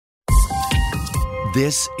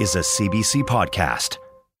This is a CBC podcast.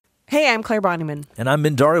 Hey, I'm Claire Bonnyman. And I'm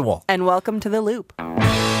Min Dhariwal. And welcome to The Loop.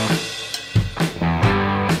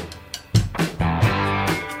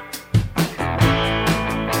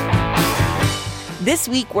 This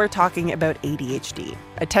week, we're talking about ADHD,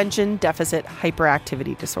 attention deficit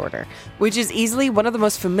hyperactivity disorder, which is easily one of the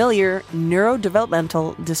most familiar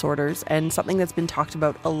neurodevelopmental disorders and something that's been talked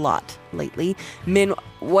about a lot lately. Min,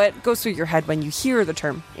 what goes through your head when you hear the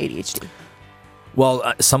term ADHD?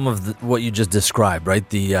 Well, some of what you just described, right?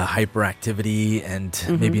 The hyperactivity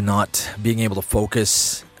and maybe not being able to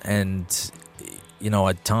focus. And, you know,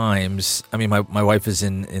 at times, I mean, my wife is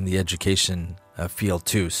in the education field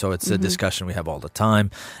too. So it's a discussion we have all the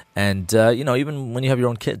time. And, you know, even when you have your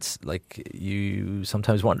own kids, like you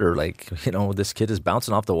sometimes wonder, like, you know, this kid is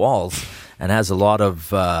bouncing off the walls and has a lot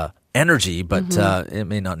of energy, but it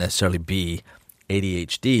may not necessarily be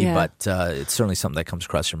ADHD, but it's certainly something that comes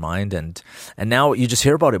across your mind, and now you just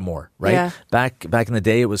hear about it more, right? Yeah. Back in the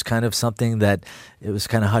day, it was kind of something that it was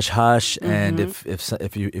kind of hush hush, and if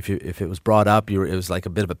it was brought up, it was like a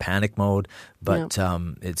bit of a panic mode. But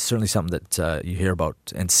it's certainly something that you hear about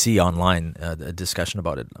and see online, a discussion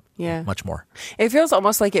about it, much more. It feels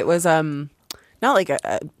almost like it was not like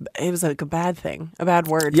it was like a bad thing, a bad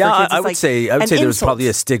word. Yeah, for kids. I would say there was probably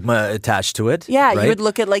a stigma attached to it. Yeah, right? You would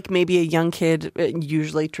look at like maybe a young kid,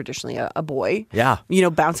 usually traditionally a boy. Yeah, you know,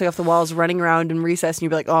 bouncing off the walls, running around in recess, and you'd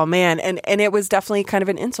be like, oh man, and it was definitely kind of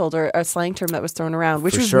an insult or a slang term that was thrown around,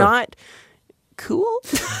 which was not cool.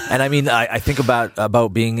 And I mean, I think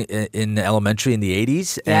about being in elementary in the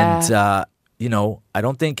 80s, and you know, I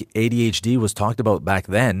don't think ADHD was talked about back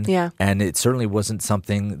then. Yeah. And it certainly wasn't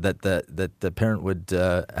something that the parent would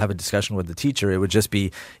have a discussion with the teacher. It would just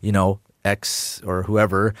be, you know, X or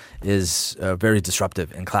whoever is very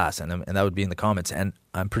disruptive in class. And that would be in the comments. And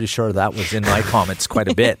I'm pretty sure that was in my comments quite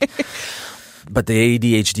a bit. But the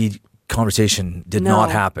ADHD conversation did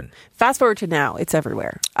not happen. Fast forward to now, it's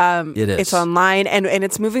everywhere. It is. It's online, and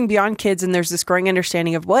it's moving beyond kids, and there's this growing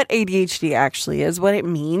understanding of what ADHD actually is, what it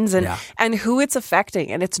means, and who it's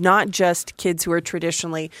affecting. And it's not just kids who are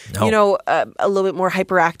traditionally, you know, a little bit more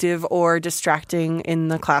hyperactive or distracting in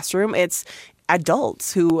the classroom. It's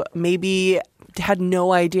adults who maybe had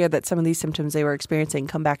no idea that some of these symptoms they were experiencing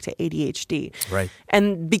come back to ADHD. Right.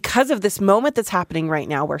 And because of this moment that's happening right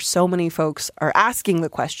now where so many folks are asking the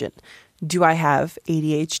question, do I have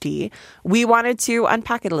ADHD? We wanted to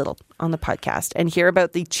unpack it a little on the podcast and hear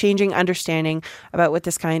about the changing understanding about what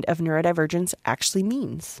this kind of neurodivergence actually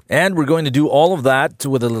means. And we're going to do all of that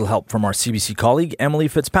with a little help from our CBC colleague, Emily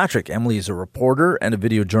Fitzpatrick. Emily is a reporter and a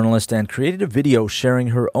video journalist and created a video sharing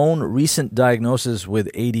her own recent diagnosis with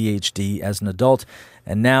ADHD as an adult.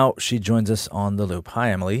 And now she joins us on The Loop.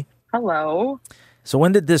 Hi, Emily. Hello. So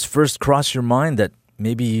when did this first cross your mind that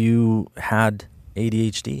maybe you had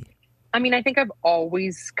ADHD? I mean, I think I've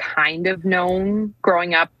always kind of known.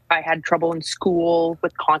 Growing up, I had trouble in school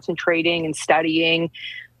with concentrating and studying,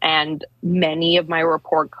 and many of my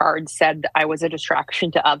report cards said I was a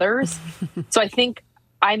distraction to others. So I think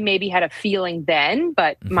I maybe had a feeling then,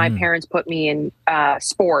 but my parents put me in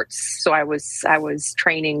sports, so I was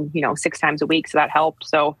training, you know, 6 times a week, so that helped.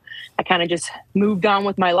 So I kind of just moved on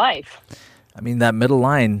with my life. I mean, that middle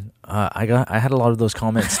line, I had a lot of those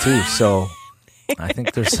comments too, so I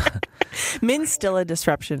think there's Min's still a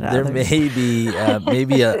disruption. There may be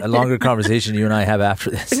maybe a longer conversation you and I have after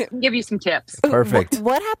this. Give you some tips. Perfect.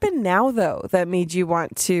 What happened now, though, that made you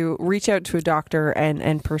want to reach out to a doctor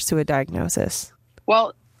and pursue a diagnosis?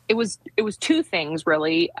 Well, it was 2 things,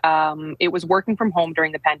 really. It was working from home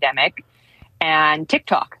during the pandemic and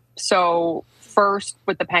TikTok. So first,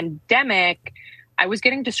 with the pandemic, I was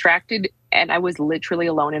getting distracted and I was literally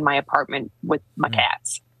alone in my apartment with my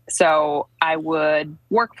cats. So I would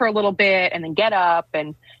work for a little bit and then get up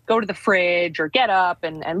and go to the fridge or get up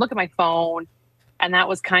and look at my phone. And that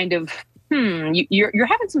was kind of, you're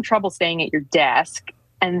having some trouble staying at your desk.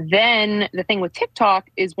 And then the thing with TikTok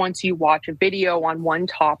is once you watch a video on one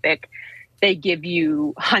topic, they give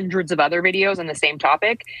you hundreds of other videos on the same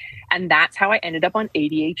topic. And that's how I ended up on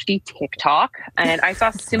ADHD TikTok. And I saw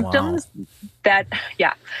symptoms that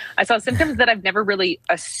I've never really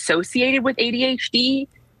associated with ADHD.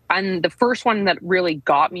 And the first one that really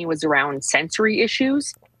got me was around sensory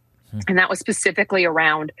issues. And that was specifically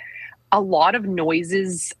around a lot of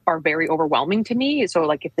noises are very overwhelming to me. So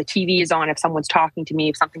like if the TV is on, if someone's talking to me,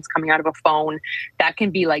 if something's coming out of a phone, that can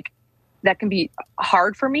be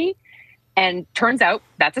hard for me. And turns out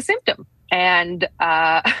that's a symptom. And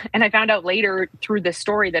I found out later through this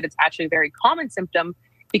story that it's actually a very common symptom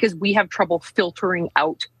because we have trouble filtering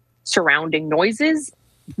out surrounding noises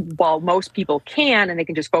while most people can, and they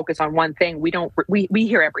can just focus on one thing, we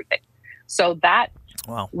hear everything. So that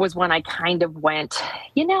was when I kind of went,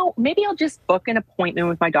 maybe I'll just book an appointment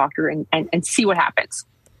with my doctor and see what happens.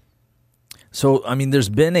 So, I mean, there's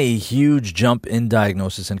been a huge jump in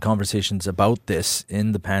diagnosis and conversations about this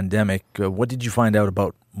in the pandemic. What did you find out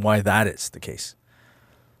about why that is the case?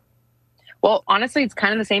 Well, honestly, it's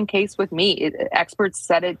kind of the same case with me. Experts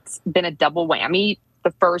said it's been a double whammy.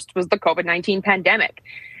 The first was the COVID-19 pandemic,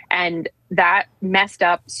 and that messed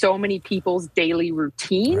up so many people's daily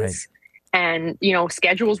routines. Right. And,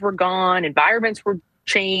 schedules were gone, environments were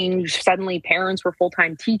changed. Suddenly, parents were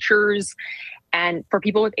full-time teachers. And for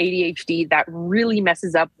people with ADHD, that really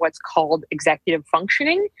messes up what's called executive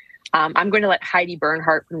functioning. I'm going to let Heidi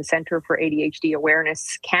Bernhardt from the Centre for ADHD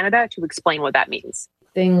Awareness Canada to explain what that means.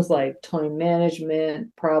 Things like time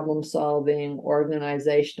management, problem solving,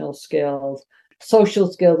 organizational skills,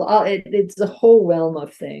 social skills, it's a whole realm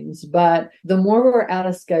of things. But the more we're out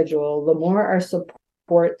of schedule, the more our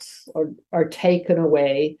supports are taken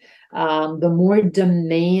away, the more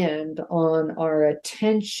demand on our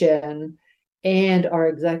attention and our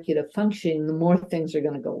executive functioning, the more things are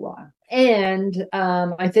going to go wrong. And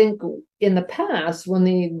I think in the past, when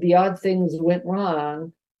the odd things went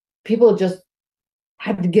wrong, people just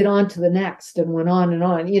had to get on to the next and went on, and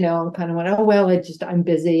kind of went, oh, well, I'm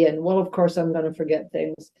busy. And well, of course, I'm going to forget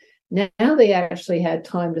things. Now they actually had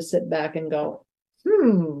time to sit back and go,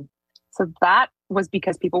 So that was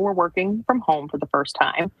because people were working from home for the first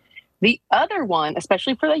time. The other one,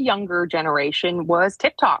 especially for the younger generation, was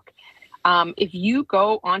TikTok. If you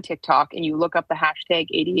go on TikTok and you look up the hashtag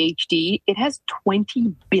ADHD, it has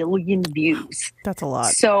 20 billion views. That's a lot.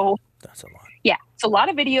 So that's a lot. Yeah, it's a lot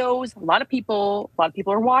of videos, a lot of people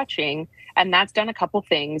are watching, and that's done a couple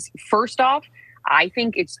things. First off, I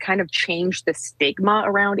think it's kind of changed the stigma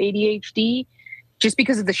around ADHD just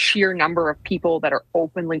because of the sheer number of people that are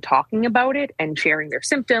openly talking about it and sharing their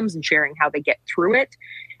symptoms and sharing how they get through it.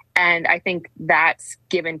 And I think that's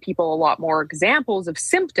given people a lot more examples of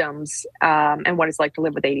symptoms and what it's like to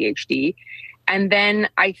live with ADHD. And then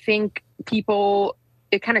I think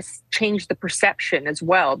it kind of changed the perception as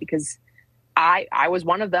well, because I was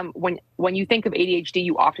one of them. When you think of ADHD,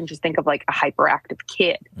 you often just think of like a hyperactive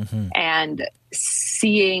kid. Mm-hmm. And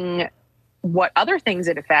seeing what other things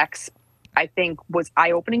it affects, I think was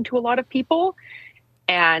eye-opening to a lot of people.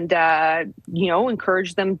 And,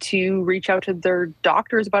 encourage them to reach out to their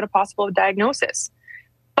doctors about a possible diagnosis.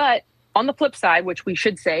 But on the flip side, which we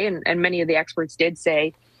should say, and many of the experts did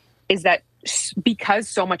say, is that because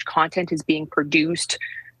so much content is being produced,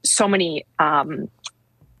 so many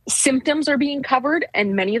symptoms are being covered,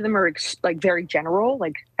 and many of them are very general,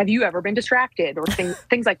 like, have you ever been distracted, or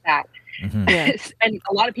things like that. Mm-hmm. Yeah. And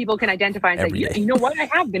a lot of people can identify and say, you know what, I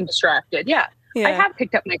have been distracted. Yeah. I have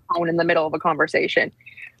picked up my phone in the middle of a conversation.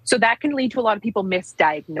 So that can lead to a lot of people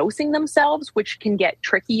misdiagnosing themselves, which can get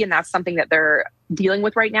tricky. And that's something that they're dealing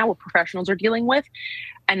with right now, what professionals are dealing with.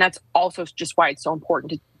 And that's also just why it's so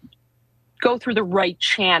important to go through the right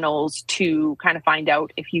channels to kind of find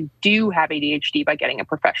out if you do have ADHD by getting a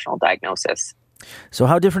professional diagnosis. So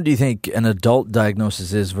how different do you think an adult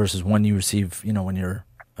diagnosis is versus one you receive, when you're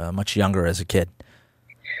much younger as a kid?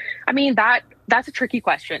 I mean, that's a tricky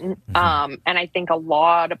question. Mm-hmm. And I think a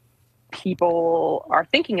lot of people are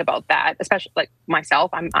thinking about that, especially like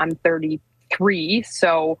myself. I'm 33.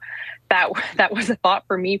 So that was a thought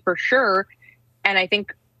for me for sure. And I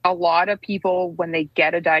think a lot of people, when they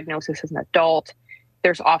get a diagnosis as an adult,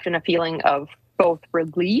 there's often a feeling of both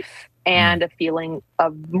relief and a feeling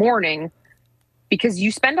of mourning, because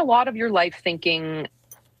you spend a lot of your life thinking,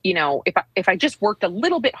 if I just worked a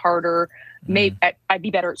little bit harder, maybe I'd be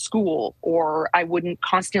better at school, or I wouldn't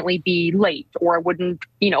constantly be late, or I wouldn't,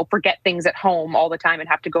 forget things at home all the time and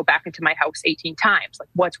have to go back into my house 18 times. Like,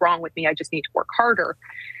 what's wrong with me? I just need to work harder.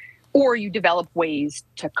 Or you develop ways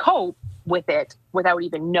to cope with it without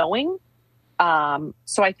even knowing.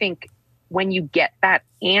 So I think when you get that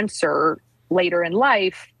answer later in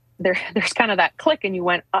life, there's kind of that click, and you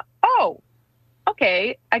went, oh,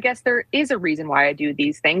 okay, I guess there is a reason why I do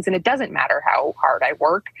these things, and it doesn't matter how hard I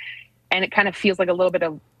work. And it kind of feels like a little bit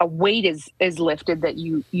of a weight is lifted that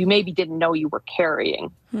you maybe didn't know you were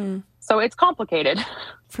carrying. So it's complicated.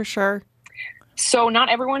 For sure. So not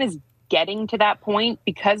everyone is getting to that point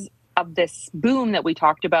because of this boom that we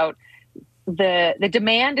talked about. The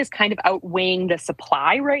demand is kind of outweighing the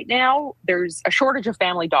supply right now. There's a shortage of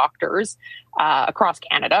family doctors across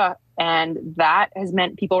Canada, and that has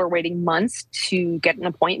meant people are waiting months to get an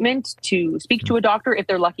appointment to speak to a doctor if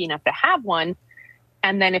they're lucky enough to have one.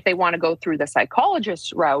 And then if they want to go through the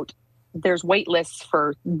psychologist route, there's wait lists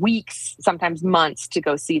for weeks, sometimes months to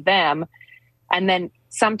go see them. And then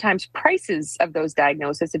sometimes prices of those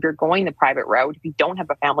diagnoses, if you're going the private route, if you don't have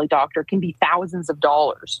a family doctor, can be thousands of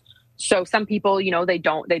dollars. So some people, they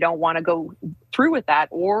don't want to go through with that,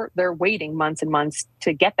 or they're waiting months and months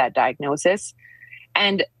to get that diagnosis.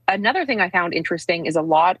 And another thing I found interesting is a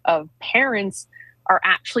lot of parents are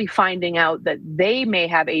actually finding out that they may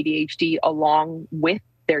have ADHD along with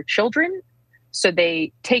their children. So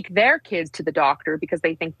they take their kids to the doctor because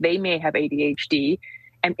they think they may have ADHD,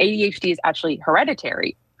 and ADHD is actually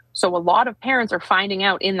hereditary. So a lot of parents are finding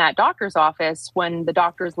out in that doctor's office when the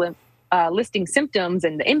doctor's listing symptoms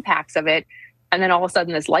and the impacts of it, and then all of a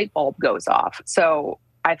sudden this light bulb goes off. So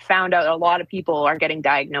I found out a lot of people are getting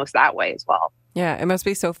diagnosed that way as well. Yeah, it must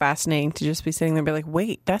be so fascinating to just be sitting there and be like,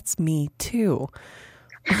 wait, that's me too.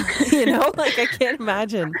 I can't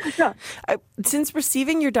imagine. Yeah. Since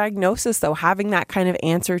receiving your diagnosis, though, having that kind of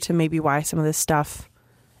answer to maybe why some of this stuff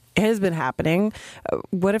has been happening,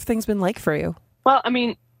 what have things been like for you? Well, I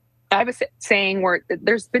mean, I was saying where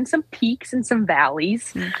there's been some peaks and some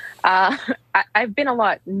valleys. I've been a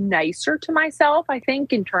lot nicer to myself, I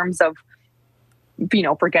think, in terms of,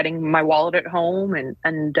 forgetting my wallet at home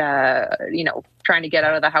and trying to get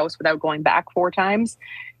out of the house without going back 4 times.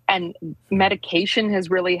 And medication has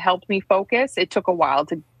really helped me focus. It took a while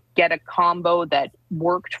to get a combo that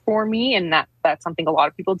worked for me, and that's something a lot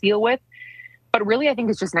of people deal with. But really, I think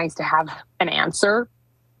it's just nice to have an answer,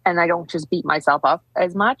 and I don't just beat myself up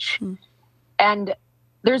as much. And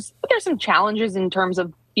there's some challenges in terms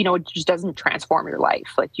of, it just doesn't transform your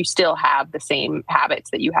life. Like, you still have the same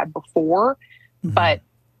habits that you had before, but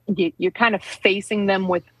you're kind of facing them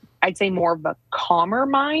with, I'd say, more of a calmer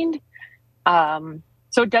mind.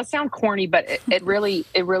 So it does sound corny, but it really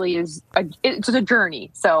is. It's a journey.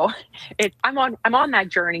 So I'm on that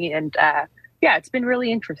journey, and it's been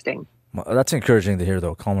really interesting. Well, that's encouraging to hear,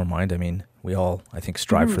 though. Calmer mind. I mean, we all, I think,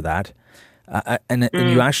 strive for that. And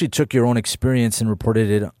you actually took your own experience and reported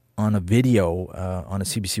it on a video on a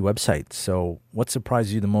CBC website. So what surprised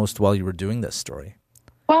you the most while you were doing this story?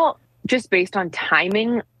 Well, just based on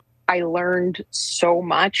timing, I learned so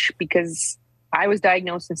much because I was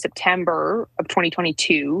diagnosed in September of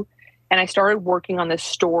 2022, and I started working on this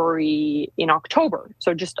story in October.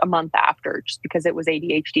 So just a month after, just because it was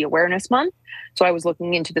ADHD Awareness Month. So I was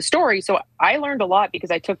looking into the story. So I learned a lot because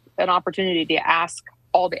I took an opportunity to ask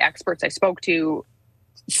all the experts I spoke to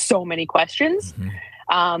so many questions.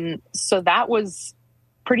 So that was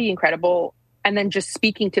pretty incredible. And then just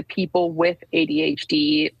speaking to people with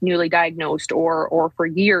ADHD, newly diagnosed or for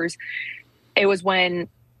years, it was when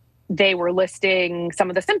they were listing some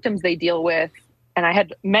of the symptoms they deal with. And I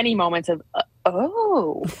had many moments of,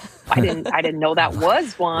 I didn't know that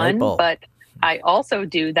was one, but I also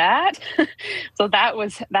do that. So that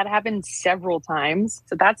happened several times.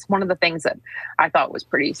 So that's one of the things that I thought was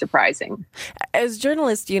pretty surprising. As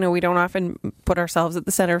journalists, we don't often put ourselves at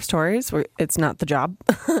the center of stories. It's not the job.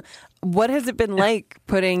 What has it been like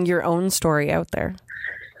putting your own story out there?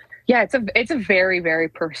 Yeah, it's a very, very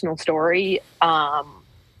personal story.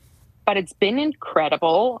 But it's been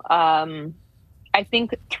incredible. I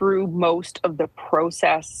think through most of the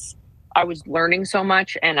process, I was learning so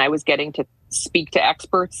much, and I was getting to speak to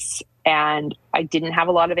experts, and I didn't have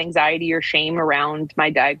a lot of anxiety or shame around my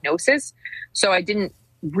diagnosis. So I didn't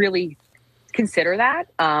really consider that.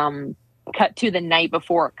 Cut to the night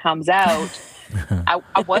before it comes out, I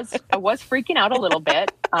was freaking out a little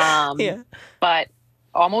bit. But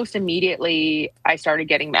almost immediately I started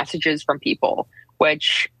getting messages from people,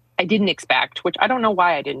 which I didn't expect, which I don't know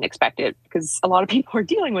why I didn't expect it, because a lot of people are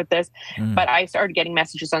dealing with this. But I started getting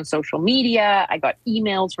messages on social media. I got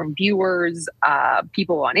emails from viewers.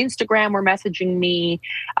 People on Instagram were messaging me.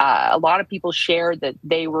 A lot of people shared that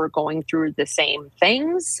they were going through the same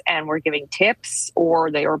things and were giving tips,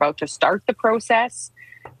 or they were about to start the process.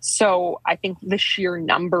 So I think the sheer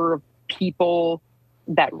number of people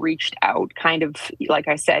that reached out kind of, like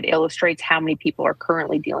I said, illustrates how many people are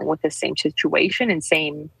currently dealing with the same situation and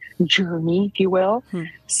same journey, if you will.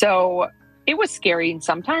 So it was scary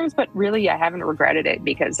sometimes, but really I haven't regretted it,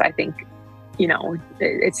 because I think,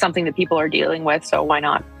 it's something that people are dealing with. So why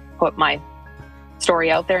not put my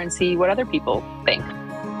story out there and see what other people think?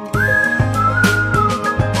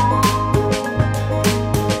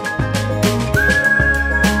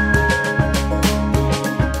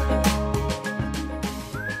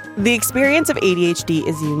 The experience of ADHD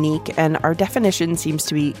is unique, and our definition seems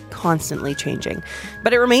to be constantly changing.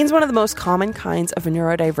 But it remains one of the most common kinds of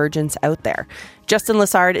neurodivergence out there. Justin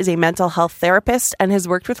Lessard is a mental health therapist and has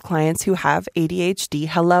worked with clients who have ADHD.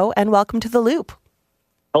 Hello, and welcome to The Loop.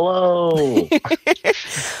 Hello.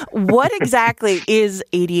 What exactly is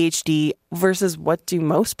ADHD versus what do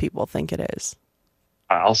most people think it is?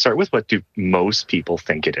 I'll start with what do most people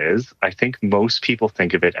think it is. I think most people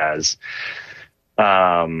think of it as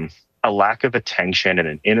a lack of attention and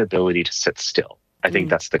an inability to sit still. I think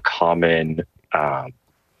that's the common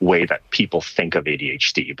way that people think of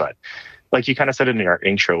ADHD. But like you kind of said in our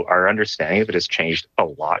intro, our understanding of it has changed a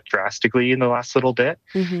lot drastically in the last little bit.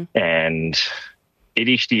 And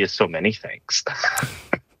ADHD is so many things.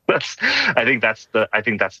 I think that's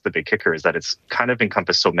the big kicker, is that it's kind of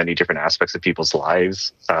encompassed so many different aspects of people's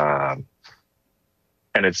lives. And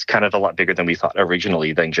it's kind of a lot bigger than we thought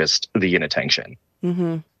originally than just the inattention.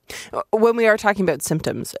 When we are talking about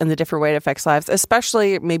symptoms and the different way it affects lives,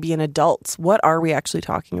 especially maybe in adults, what are we actually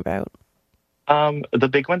talking about? The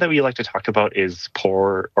big one that we like to talk about is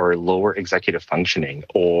poor or lower executive functioning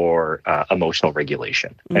or emotional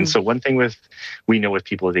regulation. And so one thing we know with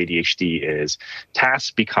people with ADHD is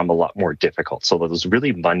tasks become a lot more difficult. So those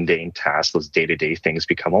really mundane tasks, those day-to-day things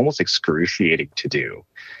become almost excruciating to do,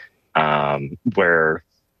 where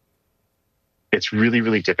it's really,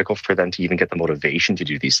 really difficult for them to even get the motivation to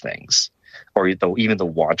do these things, or even the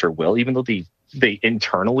want or will, even though they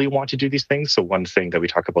internally want to do these things. So one thing that we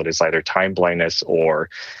talk about is either time blindness or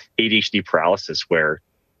ADHD paralysis, where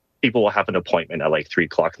people will have an appointment at like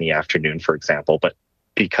 3:00 in the afternoon, for example, but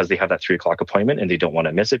because they have that 3:00 appointment and they don't want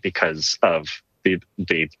to miss it because of they've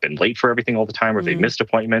been late for everything all the time, or they've missed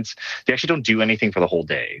appointments, they actually don't do anything for the whole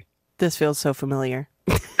day. This feels so familiar.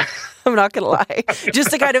 I'm not going to lie.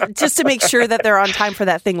 Just to make sure that they're on time for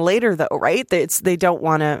that thing later, though, right? They don't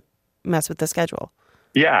want to mess with the schedule.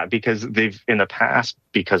 Yeah, because they've in the past,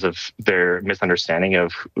 because of their misunderstanding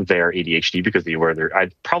of their ADHD, because I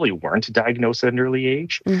probably weren't diagnosed at an early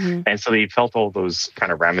age. And so they felt all those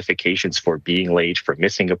kind of ramifications for being late, for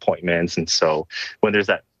missing appointments. And so when there's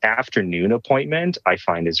that afternoon appointment, I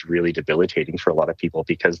find is really debilitating for a lot of people,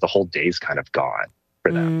 because the whole day's kind of gone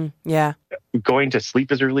for them. Going to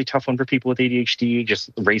sleep is a really tough one for people with ADHD, just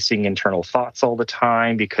racing internal thoughts all the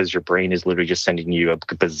time because your brain is literally just sending you a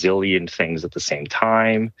bazillion things at the same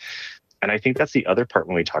time. And I think that's the other part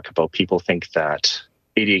when we talk about people think that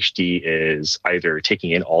ADHD is either taking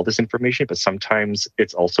in all this information, but sometimes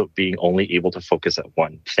it's also being only able to focus at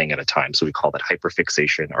one thing at a time. So we call that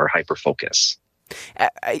hyperfixation or hyperfocus.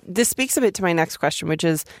 This speaks a bit to my next question, which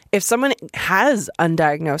is, if someone has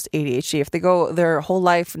undiagnosed ADHD, if they go their whole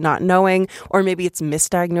life not knowing, or maybe it's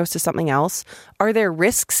misdiagnosed as something else, are there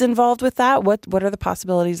risks involved with that? What are the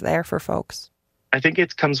possibilities there for folks? I think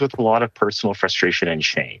it comes with a lot of personal frustration and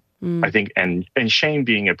shame. I think, and shame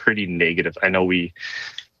being a pretty negative. I know we,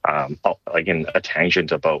 like in a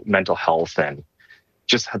tangent about mental health and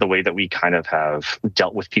just the way that we kind of have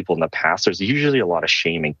dealt with people in the past, there's usually a lot of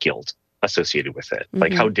shame and guilt associated with it.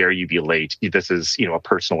 Like, how dare you be late? This is, a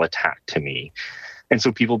personal attack to me. And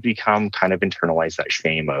so people become kind of internalize that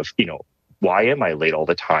shame of, why am I late all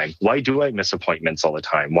the time? Why do I miss appointments all the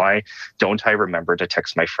time? Why don't I remember to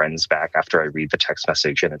text my friends back after I read the text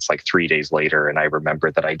message and it's like 3 days later and I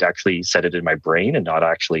remember that I'd actually said it in my brain and not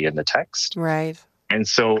actually in the text? Right. And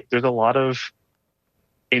so there's a lot of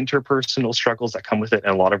interpersonal struggles that come with it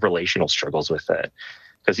and a lot of relational struggles with it.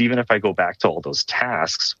 Because even if I go back to all those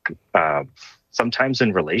tasks, sometimes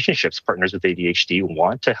in relationships, partners with ADHD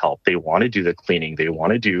want to help. They want to do the cleaning. They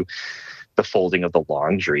want to do the folding of the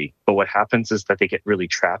laundry. But what happens is that they get really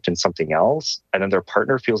trapped in something else. And then their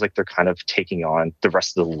partner feels like they're kind of taking on the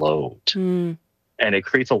rest of the load. And it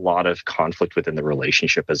creates a lot of conflict within the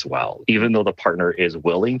relationship as well. Even though the partner is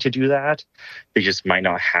willing to do that, they just might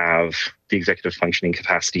not have the executive functioning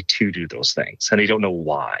capacity to do those things. And they don't know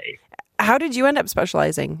why. How did you end up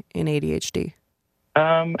specializing in ADHD?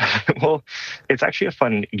 Well, it's actually a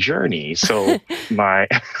fun journey. So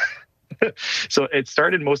so it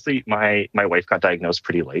started mostly, my wife got diagnosed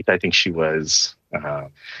pretty late. I think she was in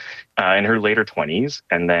her later 20s.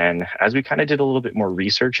 And then as we kind of did a little bit more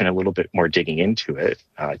research and a little bit more digging into it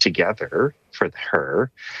together for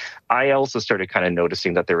her, I also started kind of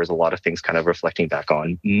noticing that there was a lot of things kind of reflecting back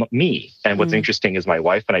on me. And what's interesting is my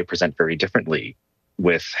wife and I present very differently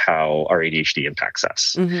with how our ADHD impacts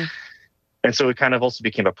us. And so it kind of also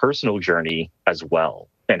became a personal journey as well,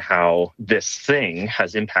 and how this thing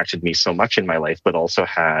has impacted me so much in my life, but also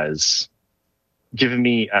has given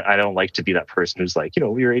me, I don't like to be that person who's like, your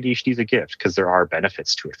ADHD is a gift, because there are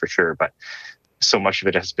benefits to it for sure. But so much of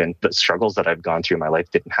it has been the struggles that I've gone through in my life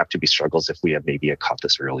didn't have to be struggles if we had maybe caught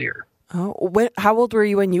this earlier. Oh, how old were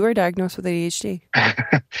you when you were diagnosed with ADHD?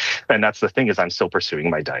 And that's the thing, is I'm still pursuing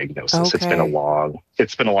my diagnosis. Okay.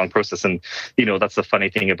 It's been a long process. And, that's the funny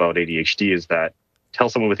thing about ADHD is that tell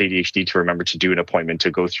someone with ADHD to remember to do an appointment,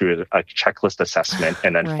 to go through a checklist assessment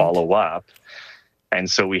and then follow up. And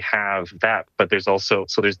so we have that, but there's also,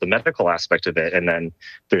 so there's the medical aspect of it, and then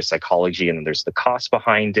there's psychology, and then there's the cost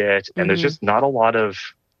behind it. And there's just not a lot of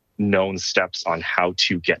known steps on how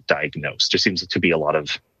to get diagnosed. There seems to be a lot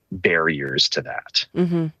of barriers to that.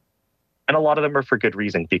 And a lot of them are for good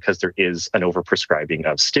reason, because there is an overprescribing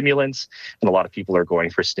of stimulants, and a lot of people are going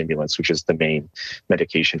for stimulants, which is the main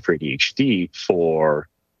medication for ADHD, for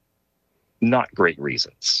not great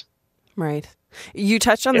reasons. Right. You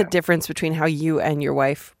touched on the difference between how you and your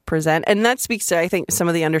wife present, and that speaks to, I think, some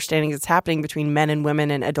of the understanding that's happening between men and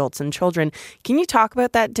women and adults and children. Can you talk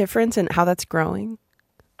about that difference and how that's growing?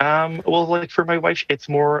 Well, like for my wife, it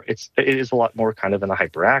is a lot more kind of in the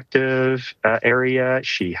hyperactive area.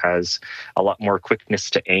 She has a lot more quickness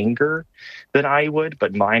to anger than I would,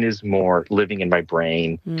 but mine is more living in my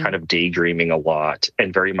brain, kind of daydreaming a lot,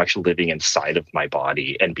 and very much living inside of my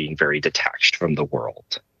body and being very detached from the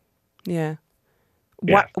world. Yeah.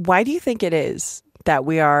 Why do you think it is that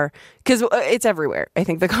we are, because it's everywhere. I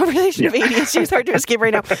think the conversation of ADHD is hard to escape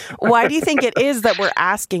right now. Why do you think it is that we're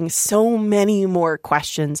asking so many more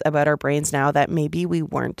questions about our brains now that maybe we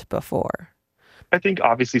weren't before? I think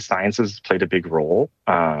obviously science has played a big role.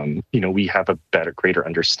 We have a greater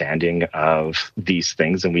understanding of these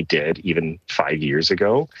things than we did even 5 years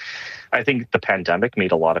ago. I think the pandemic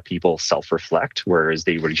made a lot of people self-reflect, whereas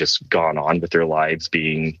they would just gone on with their lives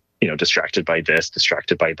being, distracted by this,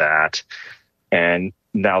 distracted by that. And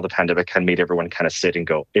now the pandemic kind of made everyone kind of sit and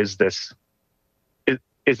go, is there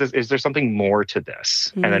something more to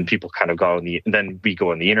this? And then people kind of then we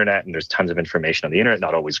go on the internet, and there's tons of information on the internet,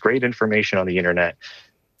 not always great information on the internet.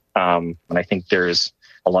 And I think there's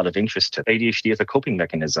a lot of interest to ADHD as a coping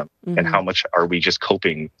mechanism, and how much are we just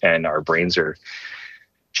coping, and our brains are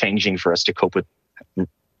changing for us to cope with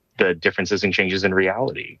the differences and changes in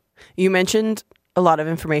reality. You mentioned a lot of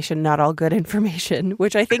information, not all good information,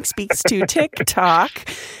 which I think speaks to TikTok.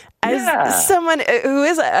 As someone who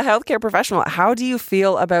is a healthcare professional, how do you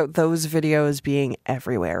feel about those videos being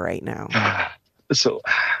everywhere right now? So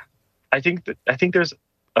I think there's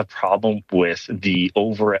a problem with the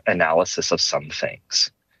over-analysis of some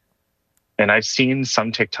things. And I've seen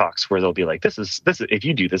some TikToks where they'll be like, this is if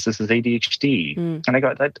you do this is ADHD. And I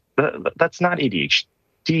go, that's not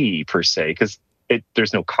ADHD per se, because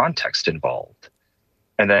there's no context involved.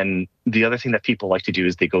 And then the other thing that people like to do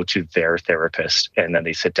is they go to their therapist, and then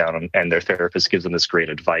they sit down and their therapist gives them this great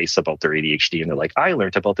advice about their ADHD. And they're like, I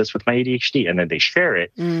learned about this with my ADHD. And then they share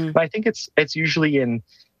it. But I think it's usually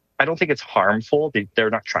I don't think it's harmful.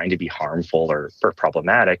 They're not trying to be harmful or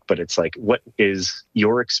problematic, but it's like, what is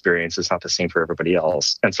your experience is not the same for everybody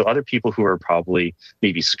else. And so other people who are probably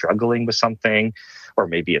maybe struggling with something, or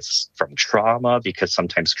maybe it's from trauma, because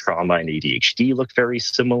sometimes trauma and ADHD look very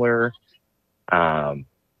similar.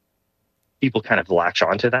 People kind of latch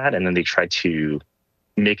onto that, and then they try to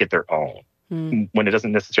make it their own when it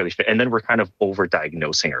doesn't necessarily fit. And then we're kind of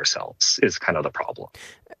over-diagnosing ourselves is kind of the problem.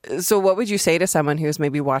 So what would you say to someone who's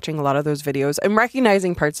maybe watching a lot of those videos and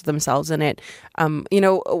recognizing parts of themselves in it?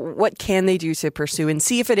 What can they do to pursue and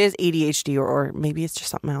see if it is ADHD or maybe it's just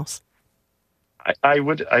something else? I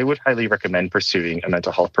would highly recommend pursuing a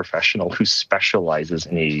mental health professional who specializes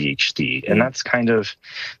in ADHD. And that's kind of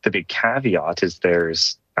the big caveat is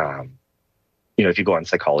there's, if you go on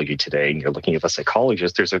Psychology Today and you're looking at a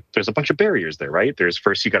psychologist, there's a bunch of barriers there, right? There's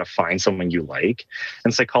first, you got to find someone you like.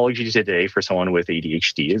 And Psychology Today for someone with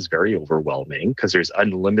ADHD is very overwhelming because there's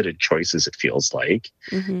unlimited choices, it feels like.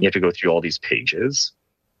 You have to go through all these pages.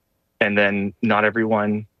 And then not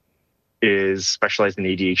everyone is specialized in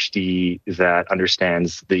ADHD that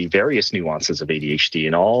understands the various nuances of ADHD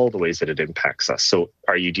and all the ways that it impacts us. So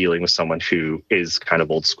are you dealing with someone who is kind of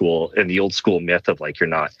old school, and the old school myth of like, you're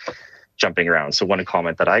not jumping around? So one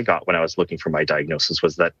comment that I got when I was looking for my diagnosis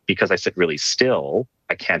was that because I sit really still,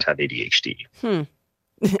 I can't have ADHD.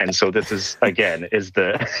 And so this is, again,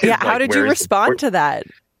 how did you respond to that?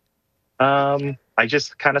 I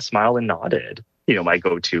just kind of smiled and nodded. My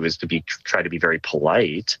go-to is to try to be very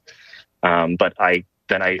polite. But I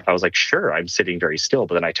was like, sure, I'm sitting very still.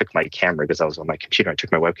 But then I took my camera because I was on my computer. I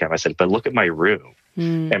took my webcam. I said, but look at my room.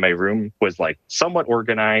 And my room was like somewhat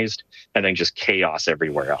organized and then just chaos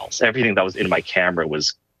everywhere else. Everything that was in my camera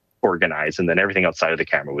was organized. And then everything outside of the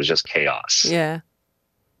camera was just chaos. Yeah.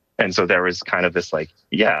 And so there was kind of this like,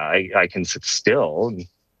 I can sit still.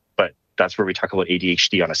 But that's where we talk about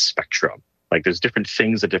ADHD on a spectrum. Like there's different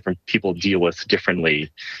things that different people deal with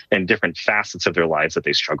differently and different facets of their lives that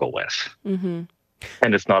they struggle with. And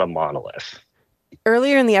it's not a monolith.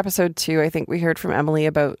 Earlier in the episode too, I think we heard from Emily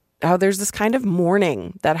about how there's this kind of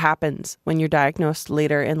mourning that happens when you're diagnosed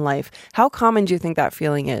later in life. How common do you think that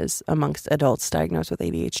feeling is amongst adults diagnosed with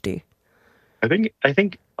ADHD? I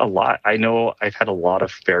think a lot. I know I've had a lot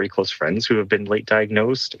of very close friends who have been late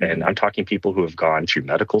diagnosed, and I'm talking people who have gone through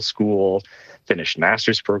medical school, finished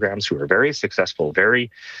master's programs, who are very successful,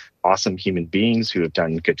 very awesome human beings who have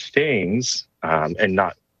done good things, and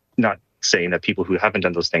not saying that people who haven't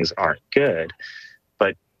done those things aren't good,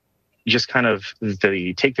 but just kind of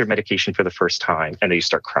they take their medication for the first time and they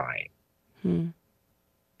start crying. And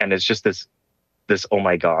it's just this, oh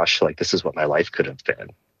my gosh, like this is what my life could have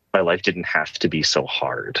been. My life didn't have to be so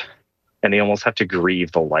hard. And they almost have to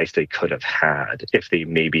grieve the life they could have had if they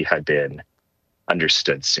maybe had been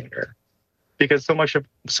understood sooner. Because so much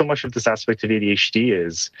of this aspect of ADHD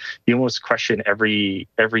is you almost question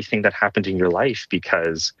everything that happened in your life,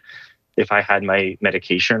 because if I had my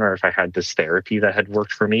medication, or if I had this therapy that had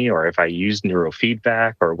worked for me, or if I used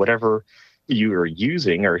neurofeedback or whatever you are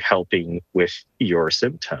using or helping with your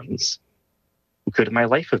symptoms, could my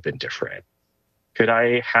life have been different? Could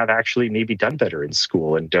I have actually maybe done better in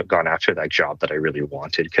school and gone after that job that I really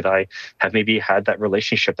wanted? Could I have maybe had that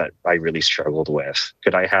relationship that I really struggled with?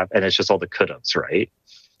 Could I have, and it's just all the could-haves, right?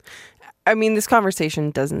 I mean, this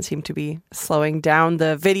conversation doesn't seem to be slowing down.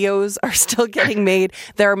 The videos are still getting made.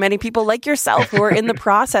 There are many people like yourself who are in the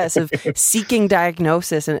process of seeking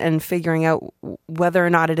diagnosis and figuring out whether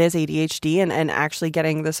or not it is ADHD and actually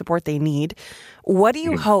getting the support they need. What do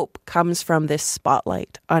you hope comes from this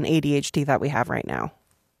spotlight on ADHD that we have right now?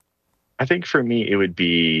 I think for me, it would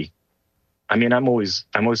be, I mean, I'm always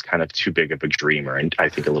kind of too big of a dreamer, and I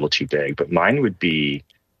think a little too big, but mine would be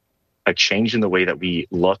a change in the way that we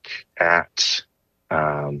look at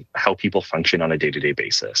how people function on a day-to-day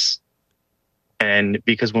basis. And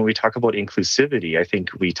because when we talk about inclusivity, I think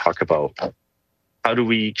we talk about how do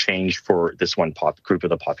we change for this one group of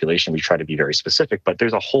the population. We try to be very specific, but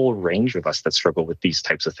there's a whole range of us that struggle with these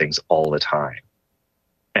types of things all the time.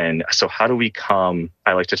 And so how do we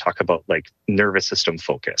I like to talk about like nervous system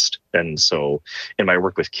focused. And so in my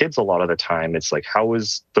work with kids, a lot of the time, it's like, how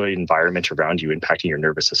is the environment around you impacting your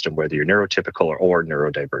nervous system, whether you're neurotypical or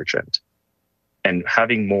neurodivergent? And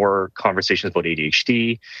having more conversations about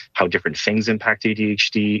ADHD, how different things impact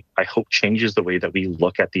ADHD, I hope changes the way that we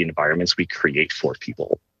look at the environments we create for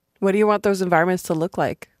people. What do you want those environments to look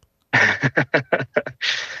like?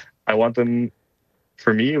 I want them,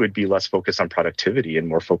 for me, it would be less focused on productivity and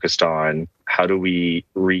more focused on how do we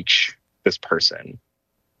reach this person.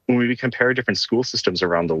 When we compare different school systems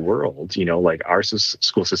around the world, like our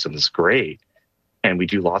school system is great and we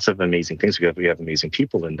do lots of amazing things. We have amazing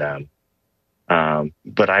people in them.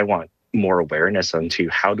 But I want more awareness onto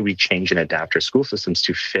how do we change and adapt our school systems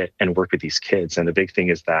to fit and work with these kids. And the big thing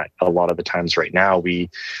is that a lot of the times right now, we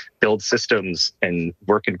build systems and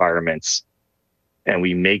work environments and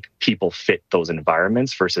we make people fit those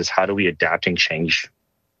environments versus how do we adapt and change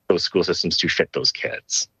those school systems to fit those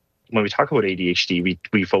kids. When we talk about ADHD,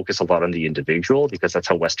 we focus a lot on the individual because that's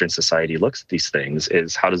how Western society looks at these things,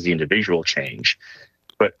 is how does the individual change?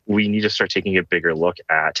 But we need to start taking a bigger look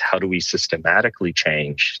at how do we systematically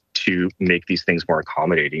change to make these things more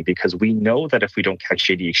accommodating, because we know that if we don't catch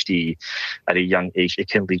ADHD at a young age, it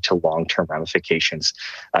can lead to long-term ramifications.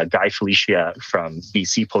 Guy Felicia from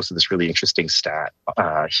BC posted this really interesting stat.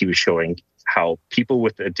 He was showing how people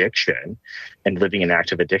with addiction and living in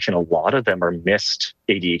active addiction, a lot of them are missed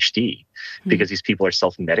ADHD because these people are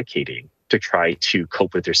self-medicating to try to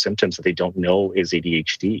cope with their symptoms that they don't know is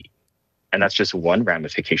ADHD. And that's just one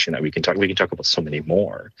ramification that we can talk about so many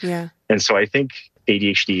more. Yeah. And so I think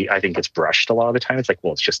ADHD, I think it's brushed a lot of the time. It's like,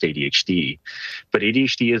 well, it's just ADHD. But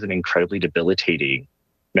ADHD is an incredibly debilitating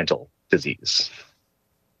mental disease.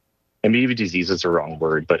 And maybe disease is the wrong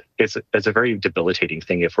word, but it's a very debilitating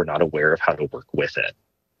thing if we're not aware of how to work with it.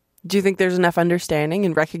 Do you think there's enough understanding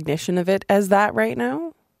and recognition of it as that right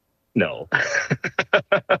now? No.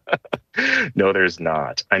 No, there's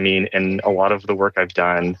not. I mean, and a lot of the work I've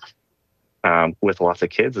done with lots of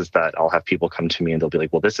kids is that I'll have people come to me and they'll be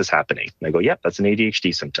like, well, this is happening. And I go, yep, that's an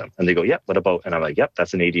ADHD symptom. And they go, yep, what about? And I'm like, yep,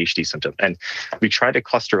 that's an ADHD symptom. And we try to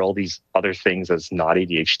cluster all these other things as not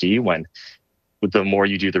ADHD when the more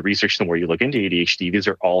you do the research, the more you look into ADHD, these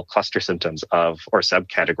are all cluster symptoms of or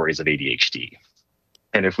subcategories of ADHD.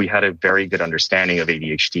 And if we had a very good understanding of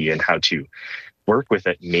ADHD and how to work with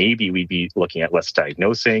it, maybe we'd be looking at less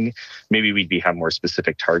diagnosing. Maybe we'd have more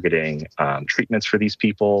specific targeting treatments for these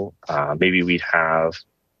people. Maybe we'd have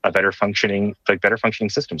better functioning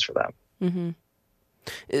systems for them. Mm-hmm.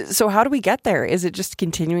 So how do we get there? Is it just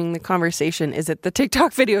continuing the conversation? Is it the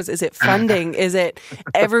TikTok videos? Is it funding? Is it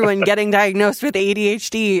everyone getting diagnosed with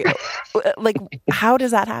ADHD? Like, how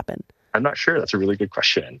does that happen? I'm not sure. That's a really good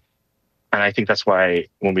question. And I think that's why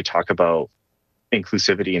when we talk about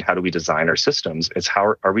inclusivity and how do we design our systems, it's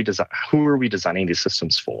who are we designing these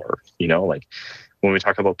systems for? Like when we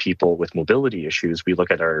talk about people with mobility issues, we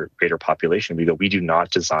look at our greater population. We do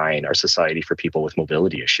not design our society for people with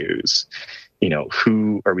mobility issues.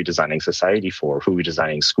 Who are we designing society for? Who are we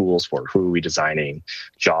designing schools for? Who are we designing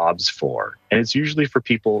jobs for? And it's usually for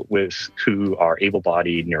people who are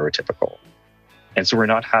able-bodied, neurotypical. And so we're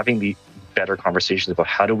not having the better conversations about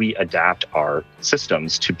how do we adapt our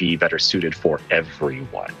systems to be better suited for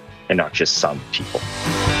everyone and not just some people.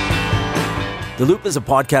 The Loop is a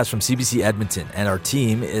podcast from CBC Edmonton, and our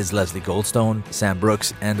team is Leslie Goldstone, Sam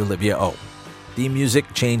Brooks, and Olivia O. Theme music,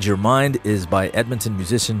 Change Your Mind, is by Edmonton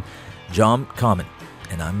musician John Common.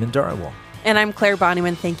 And I'm Min Dhariwal. And I'm Claire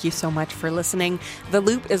Bonnyman. Thank you so much for listening. The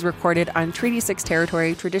Loop is recorded on Treaty 6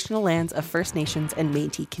 territory, traditional lands of First Nations and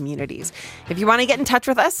Métis communities. If you want to get in touch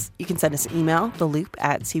with us, you can send us an email,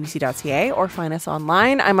 theloop@cbc.ca, or find us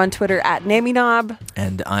online. I'm on Twitter @NamiNob.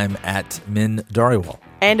 And I'm @Min Dhariwal.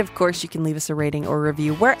 And of course, you can leave us a rating or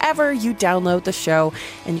review wherever you download the show.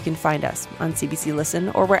 And you can find us on CBC Listen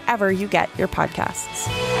or wherever you get your podcasts.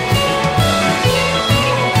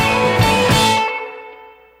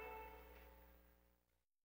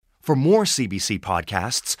 For more CBC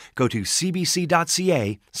podcasts, go to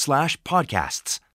cbc.ca/podcasts.